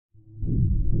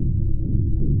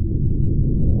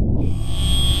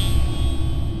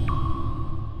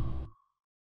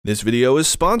This video is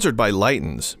sponsored by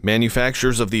Litens,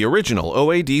 manufacturers of the original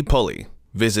OAD pulley.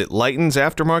 Visit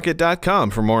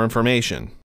litensaftermarket.com for more information.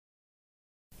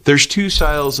 There's two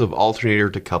styles of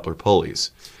alternator decoupler pulleys.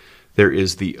 There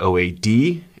is the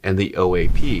OAD and the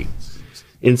OAP.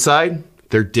 Inside,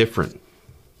 they're different.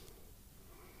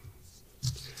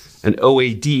 An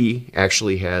OAD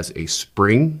actually has a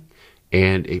spring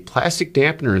and a plastic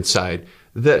dampener inside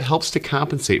that helps to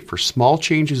compensate for small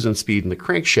changes in speed in the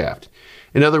crankshaft.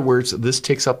 In other words, this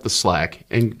takes up the slack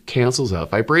and cancels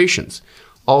out vibrations.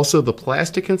 Also, the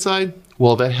plastic inside,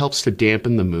 well, that helps to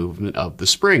dampen the movement of the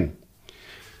spring.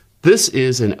 This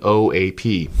is an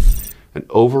OAP, an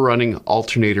overrunning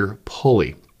alternator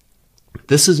pulley.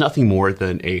 This is nothing more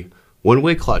than a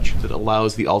one-way clutch that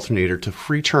allows the alternator to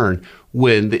free turn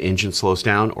when the engine slows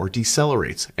down or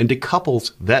decelerates and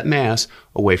decouples that mass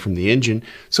away from the engine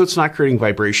so it's not creating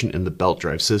vibration in the belt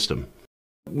drive system.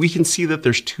 We can see that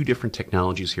there's two different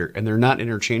technologies here and they're not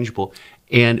interchangeable,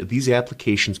 and these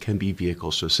applications can be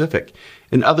vehicle specific.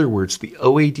 In other words, the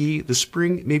OAD, the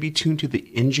spring, may be tuned to the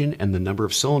engine and the number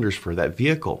of cylinders for that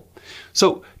vehicle.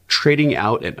 So trading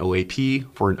out an OAP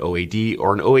for an OAD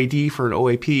or an OAD for an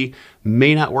OAP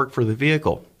may not work for the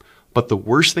vehicle. But the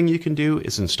worst thing you can do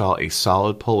is install a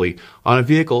solid pulley on a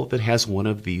vehicle that has one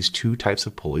of these two types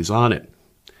of pulleys on it.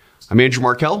 I'm Andrew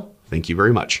Markel. Thank you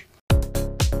very much.